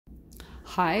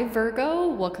Hi Virgo,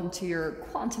 welcome to your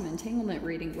quantum entanglement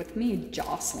reading with me,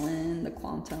 Jocelyn, the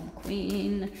quantum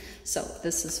queen. So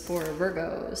this is for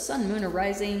Virgo, sun, moon, or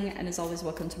rising, and as always,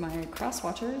 welcome to my cross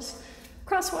watchers.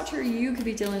 Cross watcher, you could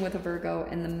be dealing with a Virgo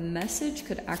and the message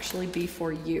could actually be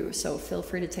for you. So feel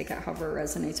free to take it however it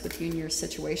resonates with you in your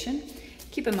situation.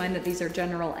 Keep in mind that these are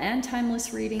general and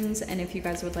timeless readings, and if you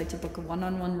guys would like to book a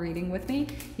one-on-one reading with me,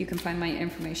 you can find my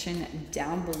information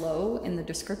down below in the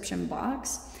description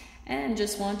box. And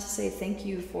just want to say thank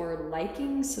you for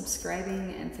liking,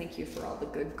 subscribing, and thank you for all the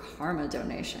good karma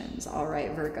donations. All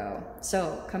right, Virgo.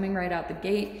 So coming right out the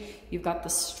gate, you've got the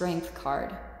Strength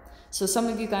card. So some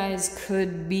of you guys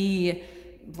could be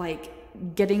like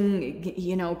getting,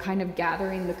 you know, kind of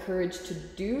gathering the courage to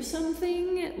do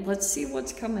something. Let's see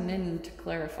what's coming in to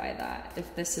clarify that.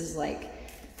 If this is like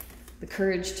the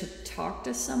courage to talk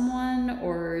to someone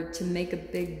or to make a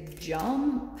big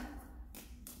jump.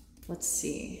 Let's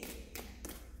see.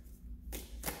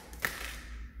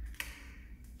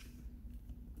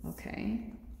 Okay.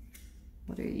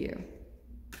 What are you?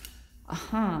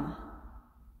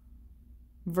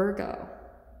 Virgo.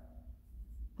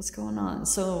 What's going on?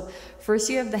 So first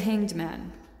you have the Hanged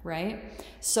Man, right?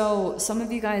 So some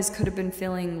of you guys could have been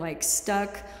feeling like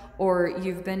stuck, or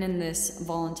you've been in this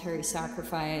voluntary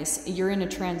sacrifice. You're in a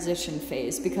transition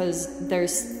phase because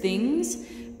there's things,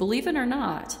 believe it or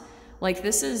not, like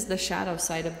this is the shadow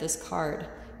side of this card.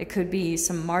 It could be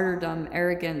some martyrdom,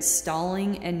 arrogance,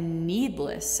 stalling, and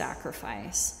needless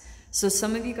sacrifice. So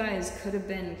some of you guys could have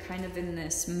been kind of in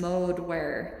this mode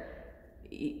where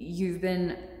you've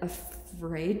been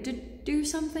afraid to do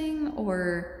something,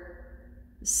 or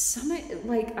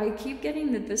like I keep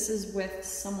getting that this is with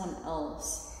someone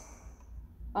else.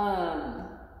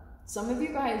 Some of you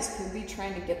guys could be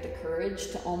trying to get the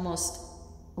courage to almost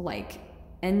like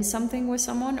end something with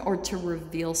someone, or to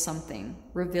reveal something,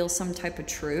 reveal some type of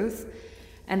truth.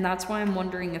 And that's why I'm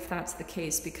wondering if that's the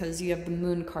case, because you have the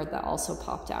Moon card that also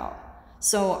popped out.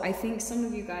 So I think some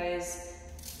of you guys,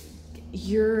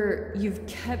 you've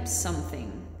kept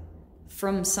something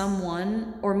from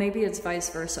someone, or maybe it's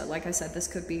vice versa. Like I said, this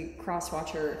could be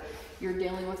cross-watcher, you're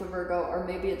dealing with a Virgo, or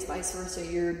maybe it's vice versa,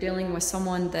 you're dealing with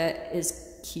someone that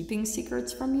is keeping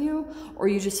secrets from you, or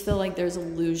you just feel like there's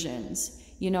illusions.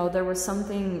 You know, there was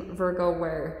something, Virgo,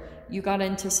 where you got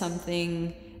into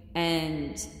something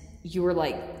and you were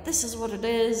like, this is what it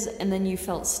is, and then you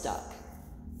felt stuck.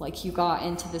 Like you got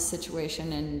into this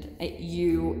situation and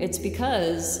it's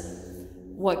because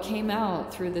what came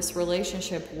out through this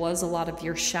relationship was a lot of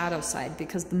your shadow side,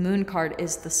 because the Moon card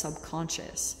is the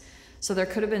subconscious. So there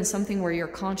could have been something where your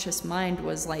conscious mind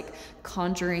was like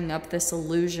conjuring up this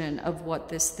illusion of what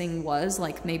this thing was,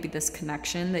 like maybe this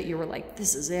connection that you were like,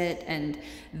 this is it. And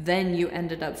then you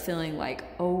ended up feeling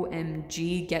like,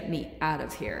 OMG, get me out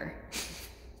of here.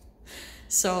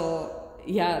 So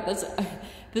yeah,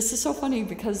 this is so funny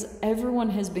because everyone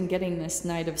has been getting this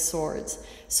Knight of Swords.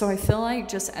 So I feel like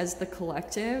just as the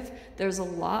collective, there's a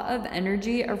lot of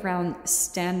energy around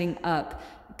standing up,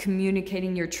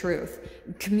 communicating your truth,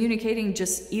 communicating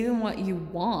just even what you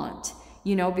want,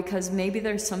 you know, because maybe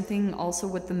there's something also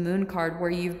with the Moon card where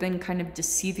you've been kind of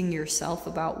deceiving yourself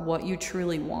about what you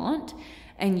truly want,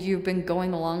 and you've been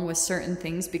going along with certain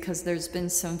things because there's been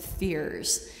some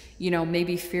fears, you know,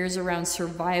 maybe fears around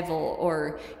survival,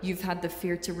 or you've had the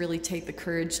fear to really take the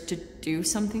courage to do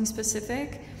something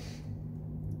specific.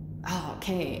 Oh,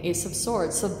 okay, Ace of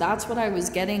Swords. So that's what I was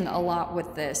getting a lot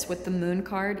with this, with the Moon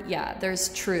card. Yeah, there's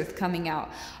truth coming out.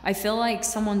 I feel like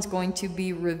someone's going to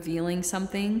be revealing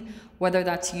something, whether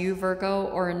that's you, Virgo,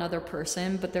 or another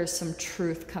person, but there's some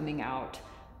truth coming out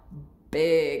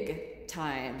big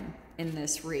time in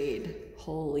this read.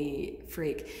 Holy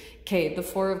freak. Okay, the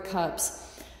Four of Cups.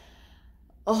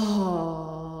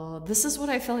 Oh, this is what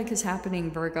I feel like is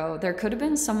happening, Virgo. There could have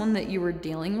been someone that you were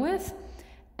dealing with,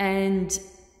 and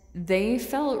they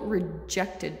felt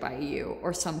rejected by you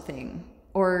or something,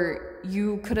 or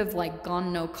you could have like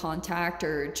gone no contact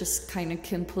or just kind of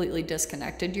completely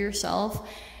disconnected yourself,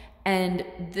 and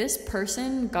this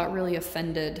person got really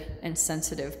offended and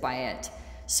sensitive by it.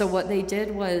 So what they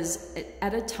did was,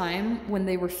 at a time when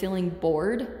they were feeling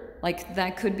bored, like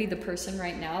that could be the person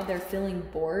right now, they're feeling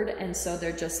bored, and so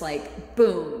they're just like,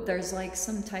 boom, there's like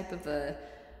some type of a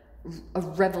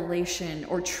revelation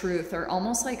or truth, or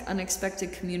almost like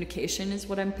unexpected communication is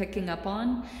what I'm picking up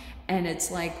on. And it's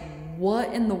like,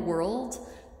 what in the world?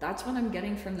 That's what I'm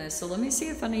getting from this. So let me see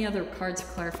if any other cards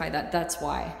clarify that. That's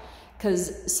why.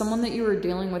 Because someone that you were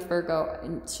dealing with, Virgo,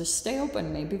 and just stay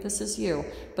open, maybe this is you.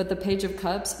 But the Page of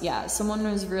Cups, yeah, someone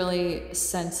was really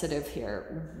sensitive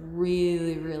here.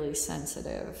 Really, really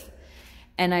sensitive.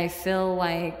 And I feel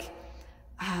like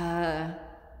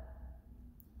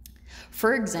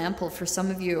For example, for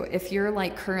some of you, if you're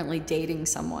like currently dating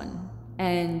someone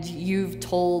and you've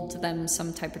told them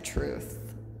some type of truth,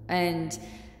 and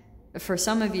for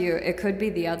some of you, it could be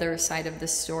the other side of the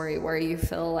story where you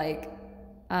feel like,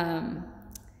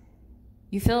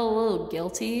 you feel a little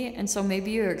guilty, and so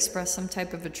maybe you express some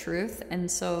type of a truth,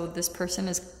 and so this person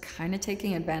is kind of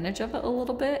taking advantage of it a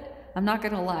little bit. I'm not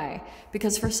gonna lie,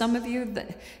 because for some of you,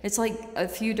 it's like a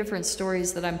few different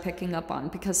stories that I'm picking up on,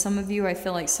 because some of you, I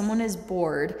feel like someone is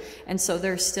bored, and so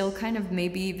they're still kind of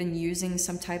maybe even using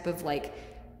some type of like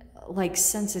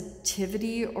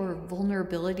sensitivity or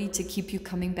vulnerability to keep you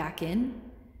coming back in.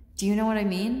 Do you know what I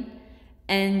mean?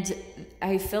 And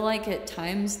I feel like at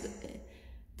times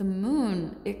the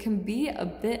moon, it can be a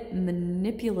bit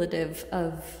manipulative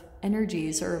of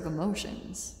energies or of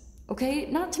emotions. Okay,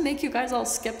 not to make you guys all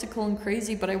skeptical and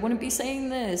crazy, but I wouldn't be saying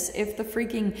this if the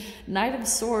freaking Knight of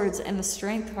Swords and the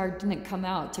Strength card didn't come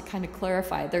out to kind of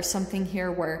clarify. There's something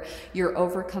here where you're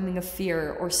overcoming a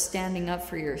fear or standing up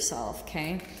for yourself,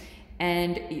 okay?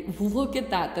 And look at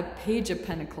that, the Page of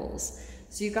Pentacles.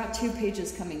 So you got 2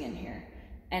 pages coming in here.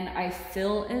 And I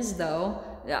feel as though,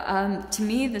 to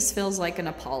me, this feels like an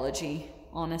apology,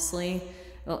 honestly.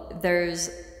 There's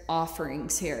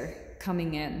offerings here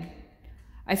coming in.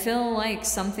 I feel like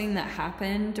something that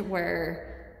happened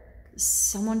where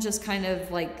someone just kind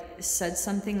of like said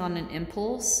something on an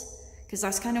impulse, because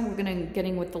that's kind of what we're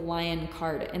getting with the Lion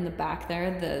card in the back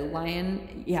there, the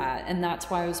Lion, yeah, and that's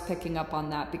why I was picking up on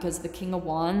that, because the King of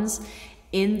Wands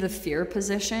in the fear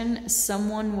position,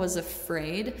 someone was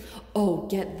afraid. Oh,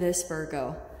 get this,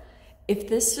 Virgo. If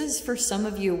this is for some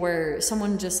of you where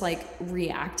someone just like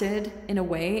reacted in a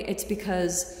way, it's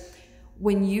because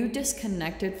when you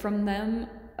disconnected from them,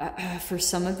 for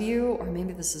some of you, or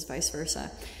maybe this is vice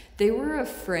versa, they were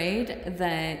afraid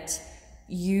that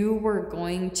you were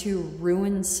going to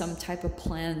ruin some type of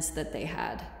plans that they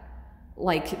had.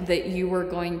 Like that you were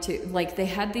going to, like they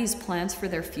had these plans for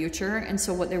their future, and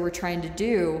so what they were trying to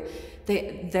do,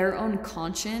 their own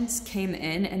conscience came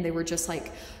in, and they were just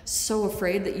like so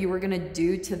afraid that you were going to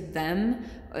do to them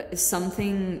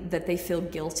something that they feel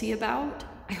guilty about.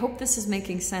 I hope this is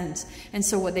making sense. And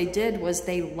so what they did was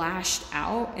they lashed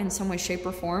out in some way, shape,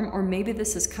 or form, or maybe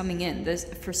this is coming in. This,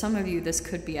 for some of you, this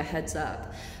could be a heads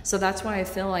up. So that's why I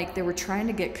feel like they were trying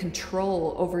to get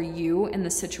control over you and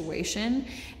the situation,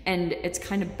 and it's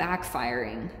kind of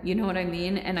backfiring. You know what I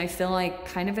mean? And I feel like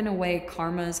kind of in a way,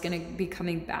 karma is going to be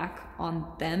coming back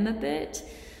on them a bit.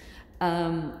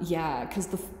 Yeah, because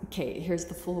okay, here's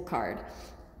the Fool card.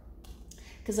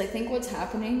 Because I think what's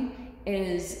happening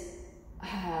is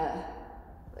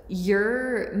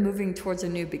you're moving towards a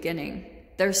new beginning.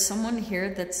 There's someone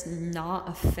here that's not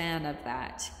a fan of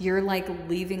that. You're like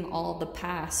leaving all the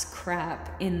past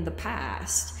crap in the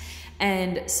past,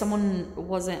 and someone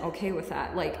wasn't okay with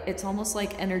that. Like it's almost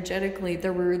like energetically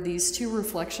there were these 2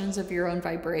 reflections of your own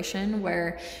vibration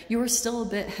where you were still a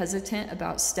bit hesitant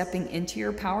about stepping into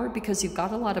your power because you've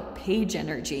got a lot of Page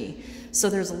energy.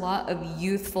 So there's a lot of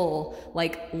youthful,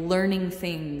 like learning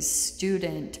things,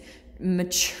 student,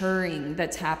 maturing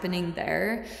that's happening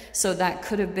there. So that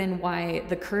could have been why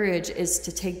the courage is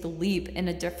to take the leap in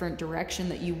a different direction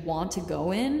that you want to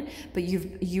go in, but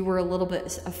you were a little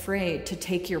bit afraid to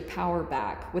take your power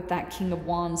back with that King of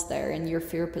Wands there in your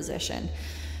fear position.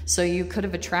 So you could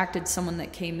have attracted someone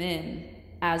that came in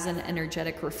as an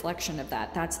energetic reflection of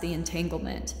that. That's the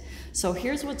entanglement. So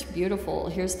here's what's beautiful.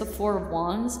 Here's the 4 of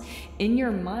Wands. In your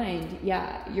mind,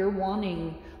 yeah, you're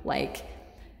wanting like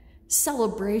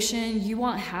celebration, you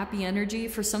want happy energy.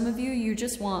 For some of you, you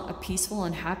just want a peaceful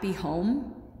and happy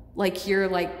home. Like you're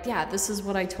like, yeah, this is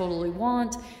what I totally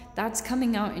want. That's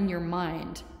coming out in your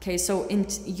mind. Okay, so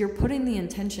you're putting the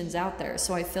intentions out there.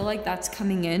 So I feel like that's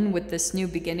coming in with this new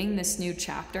beginning, this new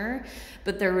chapter.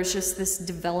 But there was just this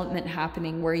development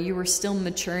happening where you were still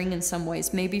maturing in some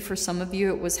ways. Maybe for some of you,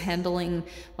 it was handling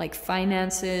like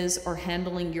finances or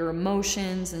handling your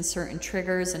emotions and certain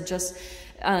triggers, and just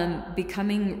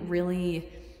becoming really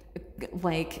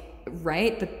like,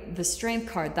 right, the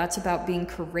Strength card, that's about being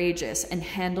courageous and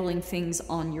handling things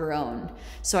on your own.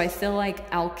 So I feel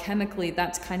like alchemically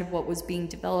that's kind of what was being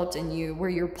developed in you, where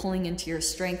you're pulling into your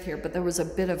strength here, but there was a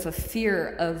bit of a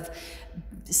fear of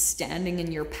standing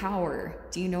in your power.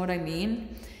 Do you know what I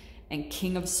mean? And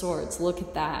King of Swords, look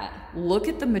at that. Look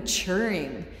at the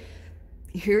maturing.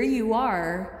 Here you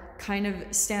are kind of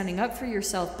standing up for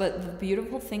yourself. But the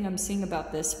beautiful thing I'm seeing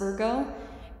about this, Virgo,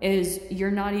 is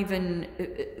you're not even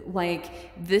like,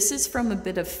 this is from a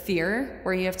bit of fear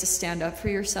where you have to stand up for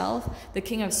yourself. The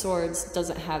King of Swords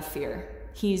doesn't have fear.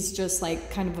 He's just like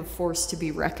kind of a force to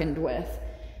be reckoned with.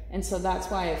 And so that's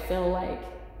why I feel like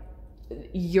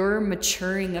your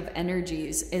maturing of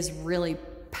energies is really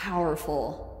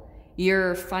powerful.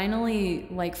 You're finally,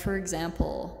 like, for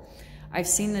example, I've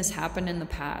seen this happen in the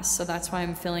past, so that's why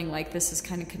I'm feeling like this is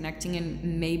kind of connecting,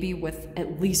 and maybe with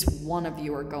at least one of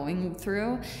you are going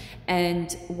through. And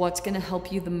what's going to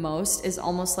help you the most is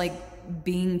almost like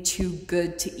being too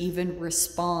good to even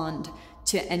respond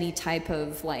to any type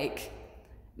of like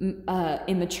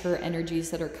immature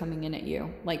energies that are coming in at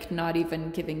you, like not even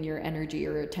giving your energy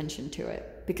or attention to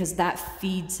it, because that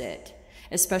feeds it.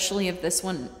 Especially if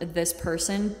this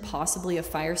person, possibly a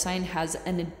fire sign, has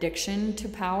an addiction to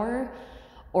power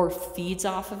or feeds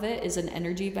off of it, is an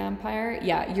energy vampire.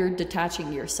 Yeah, you're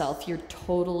detaching yourself. You're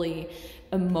totally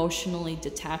emotionally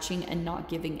detaching and not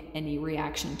giving any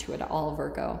reaction to it at all,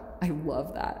 Virgo. I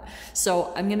love that.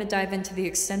 So I'm going to dive into the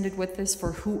extended with this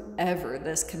for whoever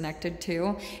this connected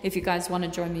to. If you guys want to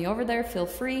join me over there, feel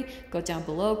free. Go down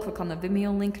below, click on the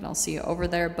Vimeo link, and I'll see you over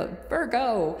there. But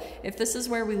Virgo, if this is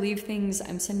where we leave things,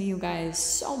 I'm sending you guys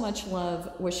so much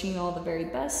love, wishing you all the very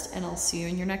best, and I'll see you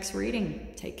in your next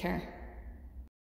reading. Take care.